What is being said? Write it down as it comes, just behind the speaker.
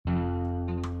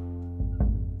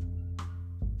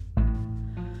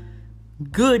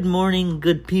Good morning,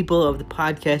 good people of the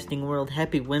podcasting world.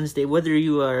 Happy Wednesday. Whether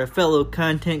you are a fellow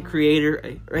content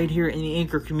creator right here in the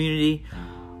Anchor community,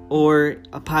 or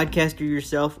a podcaster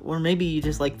yourself, or maybe you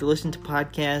just like to listen to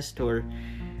podcasts, or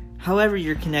however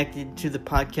you're connected to the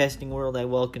podcasting world, I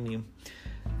welcome you.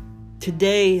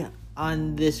 Today,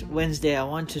 on this Wednesday, I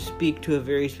want to speak to a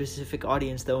very specific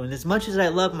audience, though. And as much as I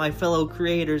love my fellow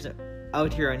creators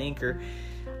out here on Anchor,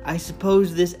 I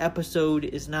suppose this episode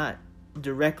is not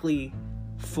directly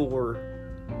for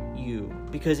you,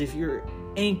 because if you're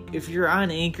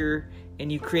on Anchor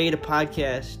and you create a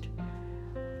podcast,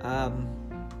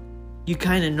 you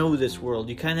kind of know this world,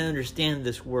 you kind of understand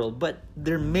this world, but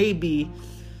there may be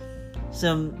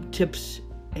some tips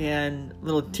and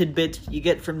little tidbits you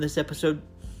get from this episode.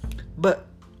 But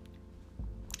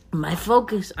my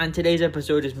focus on today's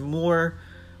episode is more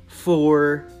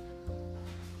for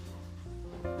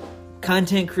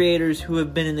content creators who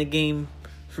have been in the game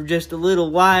for just a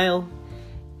little while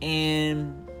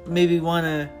and maybe want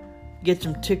to get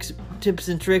some tips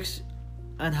and tricks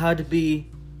on how to be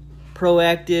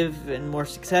proactive and more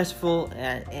successful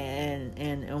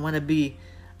and want to be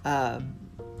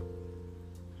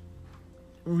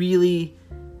really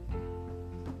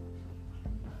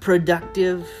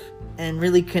productive and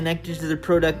really connected to their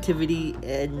productivity,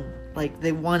 and like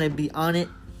they want to be on it,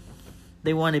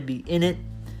 they want to be in it,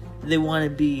 they want to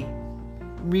be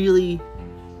really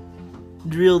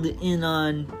drilled in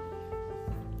on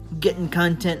getting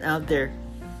content out there.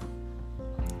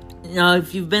 Now,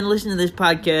 if you've been listening to this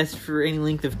podcast for any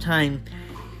length of time,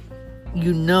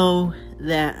 you know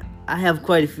that I have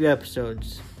quite a few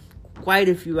episodes,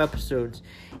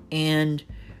 and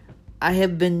I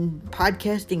have been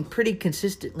podcasting pretty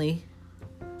consistently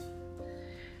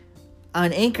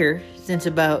on Anchor since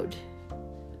about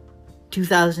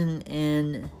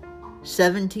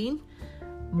 2017,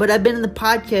 but I've been in the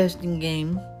podcasting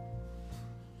game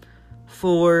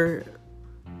for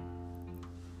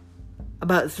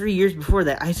about 3 years before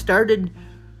that. I started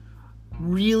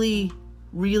really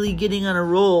getting on a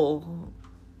roll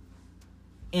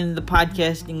in the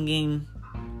podcasting game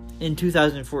in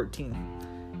 2014.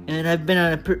 And I've been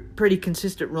on a pretty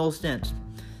consistent roll since.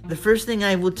 The first thing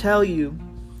I will tell you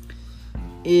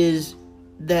is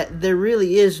that there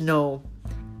really is no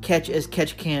catch as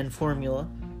catch can formula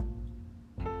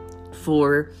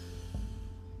for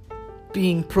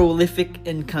being prolific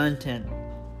in content.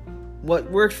 What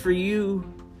works for you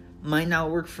might not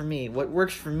work for me. What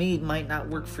works for me might not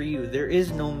work for you. There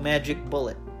is no magic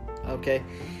bullet, okay?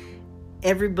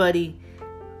 Everybody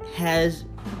has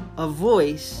a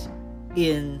voice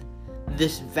in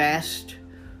this vast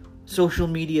social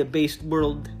media based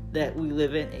world that we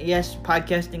live in. Yes,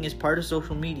 podcasting is part of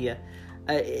social media.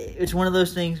 It's one of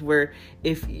those things where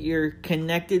if you're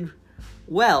connected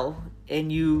well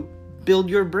and you build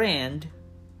your brand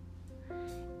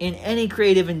in any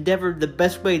creative endeavor, the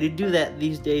best way to do that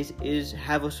these days is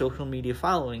have a social media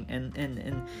following and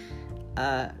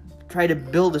try to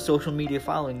build a social media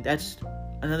following. That's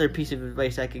another piece of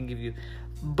advice I can give you.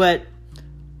 But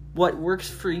what works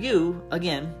for you,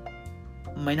 again,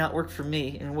 might not work for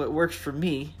me, and what works for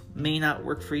me may not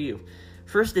work for you.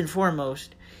 First and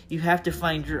foremost, you have to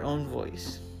find your own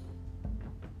voice.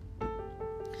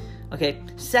 Okay,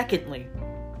 secondly,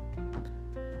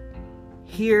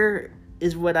 here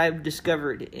is what I've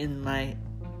discovered in my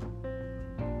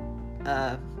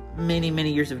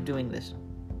many years of doing this.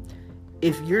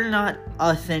 If you're not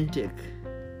authentic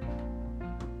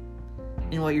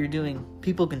in what you're doing,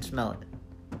 people can smell it.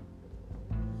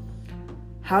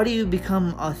 How do you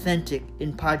become authentic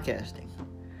in podcasting?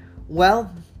 Well,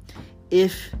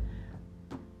 if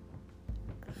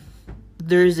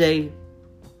there's a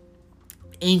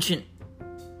ancient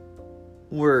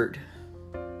word,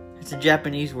 it's a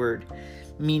Japanese word,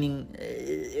 meaning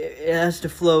it has to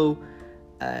flow,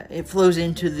 it flows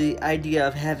into the idea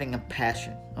of having a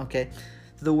passion, okay?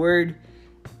 The word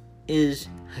is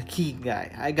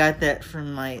hakigai. I got that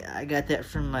from my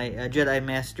Jedi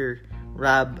Master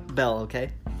Rob Bell,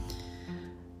 okay?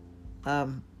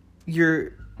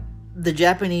 The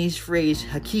Japanese phrase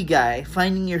hakigai,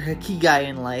 finding your hakigai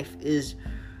in life, is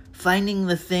finding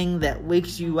the thing that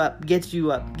wakes you up, gets you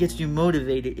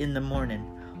motivated in the morning.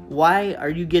 Why are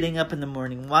you getting up in the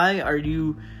morning? Why are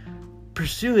you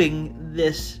pursuing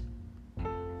this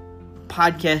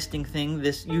podcasting thing,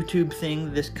 this YouTube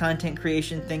thing, this content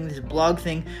creation thing, this blog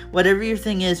thing, whatever your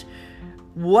thing is?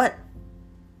 What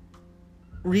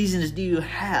reasons do you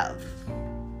have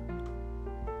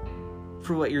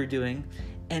for what you're doing,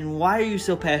 and why are you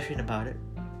so passionate about it?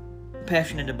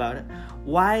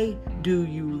 Why do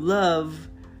you love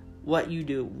what you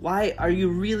do? Why are you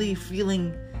really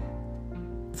feeling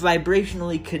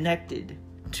vibrationally connected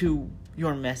to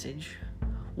your message?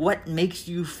 What makes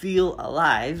you feel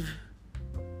alive?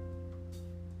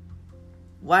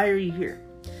 Why are you here?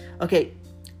 Okay,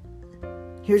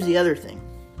 here's the other thing.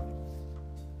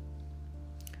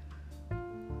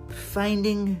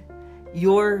 Finding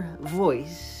your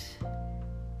voice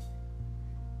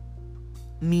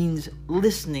means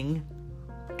listening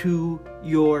to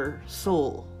your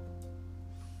soul.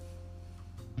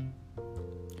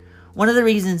 One of the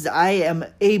reasons I am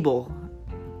able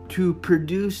to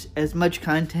produce as much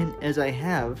content as I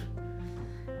have,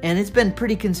 and it's been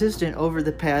pretty consistent over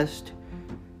the past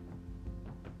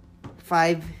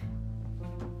 5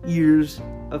 years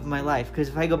of my life, because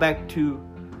if I go back to,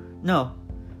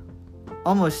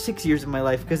 almost 6 years of my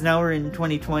life, because now we're in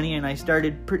 2020 and I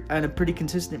started on a pretty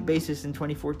consistent basis in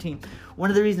 2014. One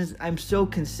of the reasons I'm so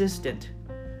consistent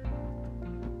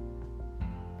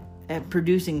at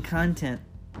producing content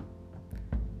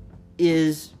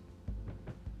is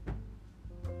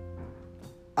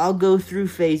I'll go through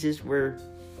phases where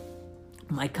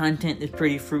my content is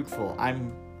pretty fruitful.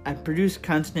 I produce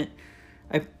content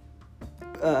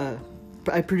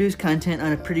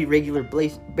on a pretty regular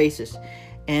basis,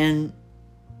 and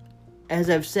as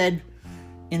I've said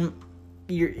in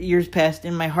years past,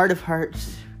 in my heart of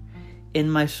hearts,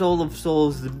 in my soul of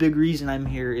souls, the big reason I'm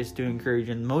here is to encourage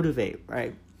and motivate,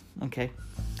 right? Okay,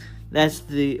 that's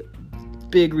the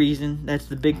big reason. That's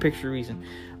the big picture reason.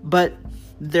 But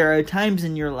there are times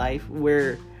in your life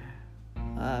where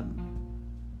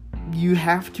you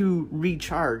have to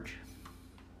recharge,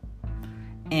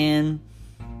 and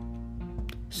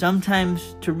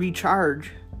sometimes to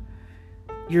recharge,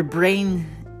 your brain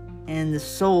and the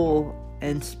soul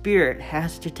and spirit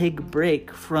has to take a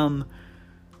break from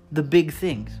the big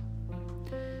things.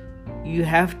 You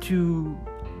have to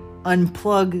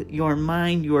unplug your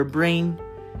mind, your brain,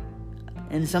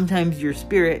 and sometimes your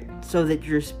spirit, so that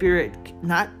your spirit,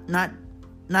 not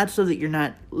so that you're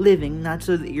not living, not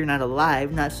so that you're not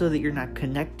alive, not so that you're not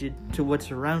connected to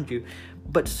what's around you,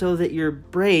 but so that your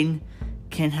brain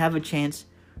can have a chance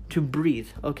to breathe,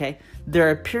 okay? There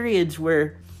are periods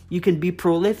where you can be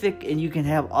prolific and you can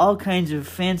have all kinds of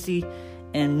fancy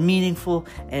and meaningful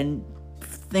and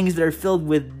things that are filled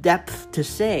with depth to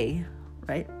say,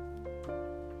 right?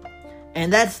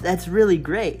 And that's really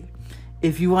great.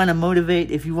 If you want to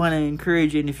motivate, if you want to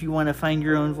encourage, and if you want to find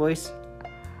your own voice,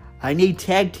 I need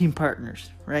tag team partners,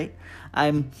 right?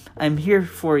 I'm here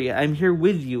for you. I'm here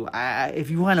with you. If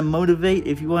you want to motivate,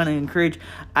 if you want to encourage,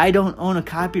 I don't own a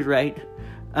copyright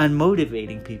on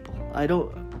motivating people. I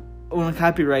don't own a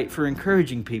copyright for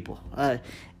encouraging people.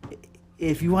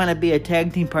 If you want to be a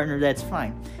tag team partner, that's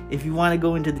fine. If you want to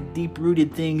go into the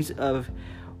deep-rooted things of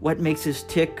what makes us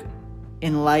tick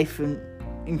in life and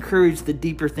encourage the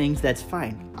deeper things, that's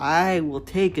fine. I will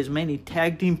take as many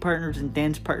tag team partners and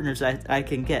dance partners as I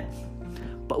can get.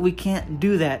 But we can't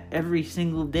do that every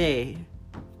single day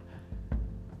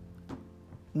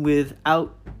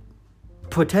without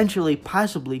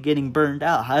possibly getting burned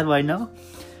out. How do I know?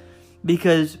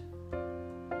 Because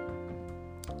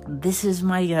this is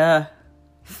my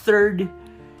third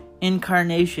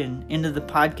incarnation into the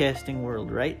podcasting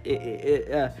world,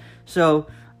 right? So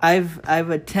I've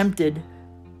attempted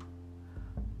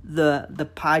the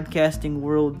podcasting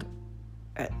world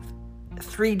at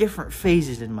 3 different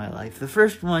phases in my life. The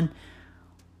first one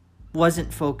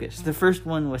wasn't focused. The first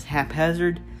one was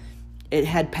haphazard. It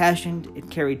had passion, it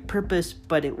carried purpose,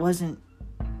 but it wasn't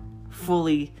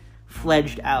fully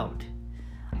fledged out.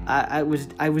 I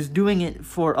was doing it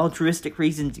for altruistic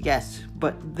reasons, yes,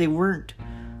 but they weren't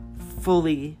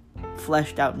fully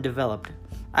fleshed out and developed.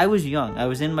 I was young. I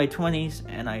was in my 20s,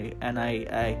 and I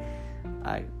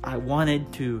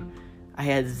wanted to. I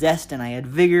had zest, and I had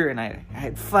vigor, and I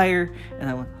had fire,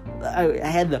 and I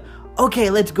had the okay,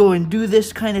 let's go and do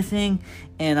this kind of thing,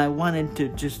 and I wanted to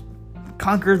just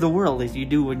conquer the world, as you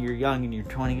do when you're young in your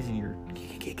 20s, and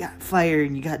you got fire,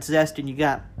 and you got zest, and you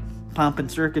got pomp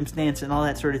and circumstance, and all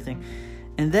that sort of thing.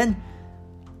 And then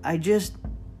I just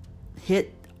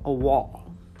hit a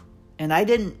wall, and I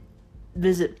didn't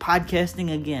visit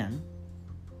podcasting again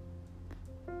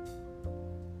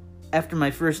after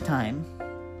my first time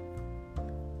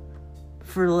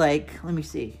for let me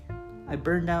see, I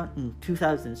burned out in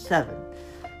 2007.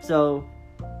 So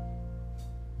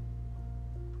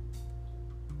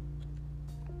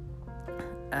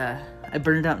I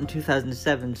burned out in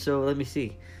 2007, so let me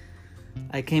see.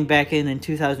 I came back in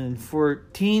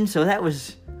 2014, so that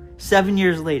was 7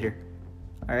 years later.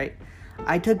 Alright?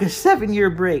 I took a 7-year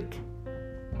break.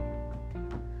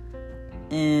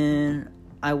 And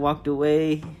I walked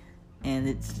away, and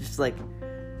it's just like,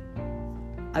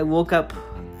 I woke up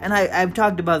and I've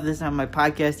talked about this on my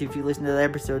podcast if you listen to the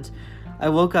episodes. I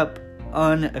woke up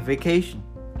on a vacation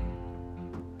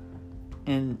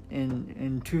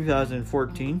in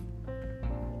 2014.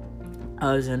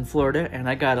 I was in Florida, and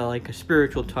I got a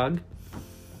spiritual tug.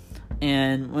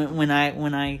 And when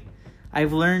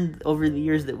I've learned over the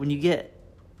years that when you get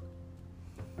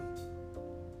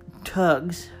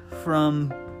tugs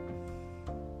from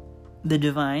the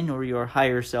divine or your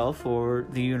higher self or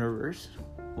the universe,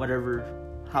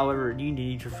 however you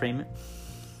need to frame it,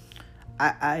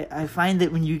 I find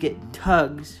that when you get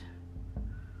tugs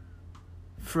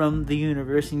from the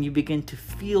universe and you begin to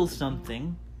feel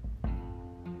something,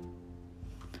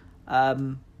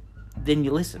 then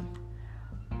you listen.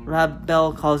 Rob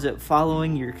Bell calls it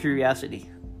following your curiosity.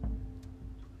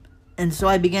 And so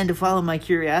I began to follow my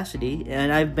curiosity,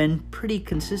 and I've been pretty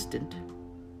consistent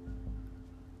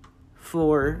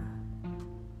for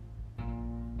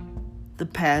the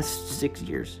past 6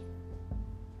 years.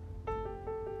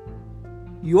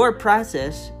 Your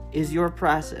process is your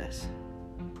process.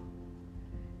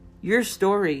 Your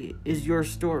story is your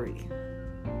story.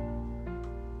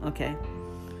 Okay?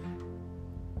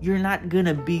 You're not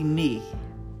gonna be me.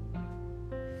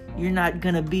 You're not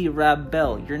gonna be Rob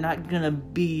Bell. You're not gonna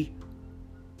be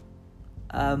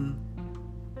Deepak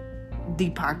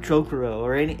Chopra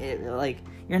or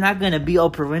you're not gonna be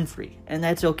Oprah Winfrey, and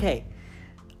that's okay.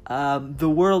 The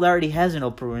world already has an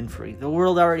Oprah Winfrey. The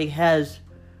world already has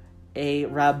a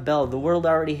Rob Bell. The world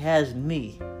already has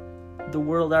me. The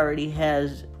world already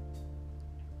has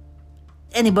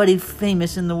anybody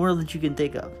famous in the world that you can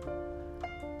think of.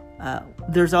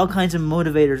 There's all kinds of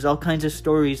motivators, all kinds of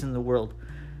stories in the world.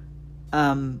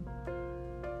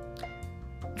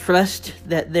 Trust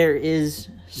that there is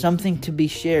something to be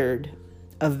shared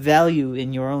of value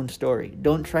in your own story.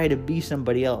 Don't try to be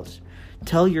somebody else.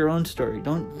 Tell your own story.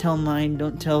 Don't tell mine.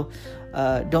 Don't tell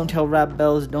Rob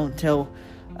Bell's. Don't tell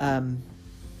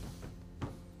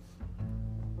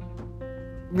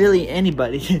really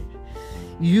anybody.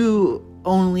 You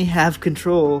only have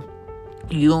control.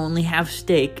 You only have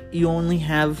stake. You only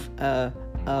have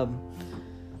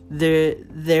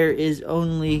there is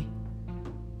only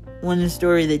one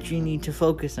story that you need to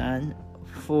focus on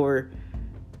for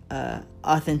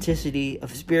authenticity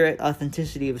of spirit,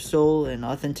 authenticity of soul, and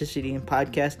authenticity in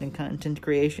podcast and content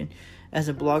creation as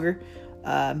a blogger.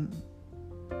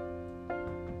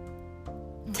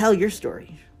 Tell your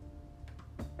story.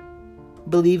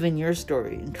 Believe in your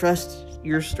story and trust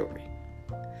your story,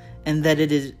 and that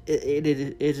it is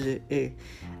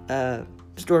a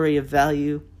story of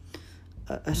value,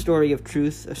 a story of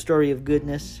truth, a story of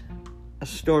goodness, a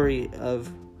story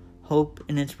of hope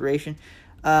and inspiration.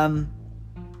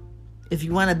 If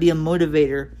you want to be a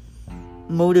motivator,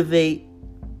 motivate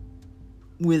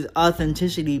with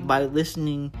authenticity by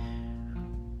listening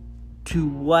to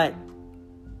what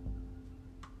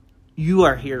you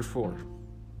are here for.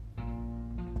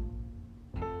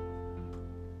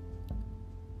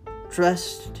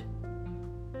 Trust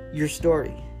your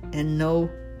story and know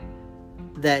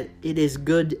that it is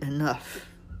good enough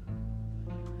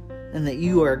and that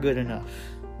you are good enough.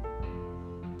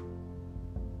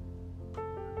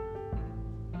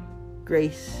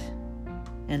 Grace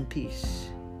and peace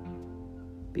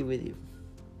be with you.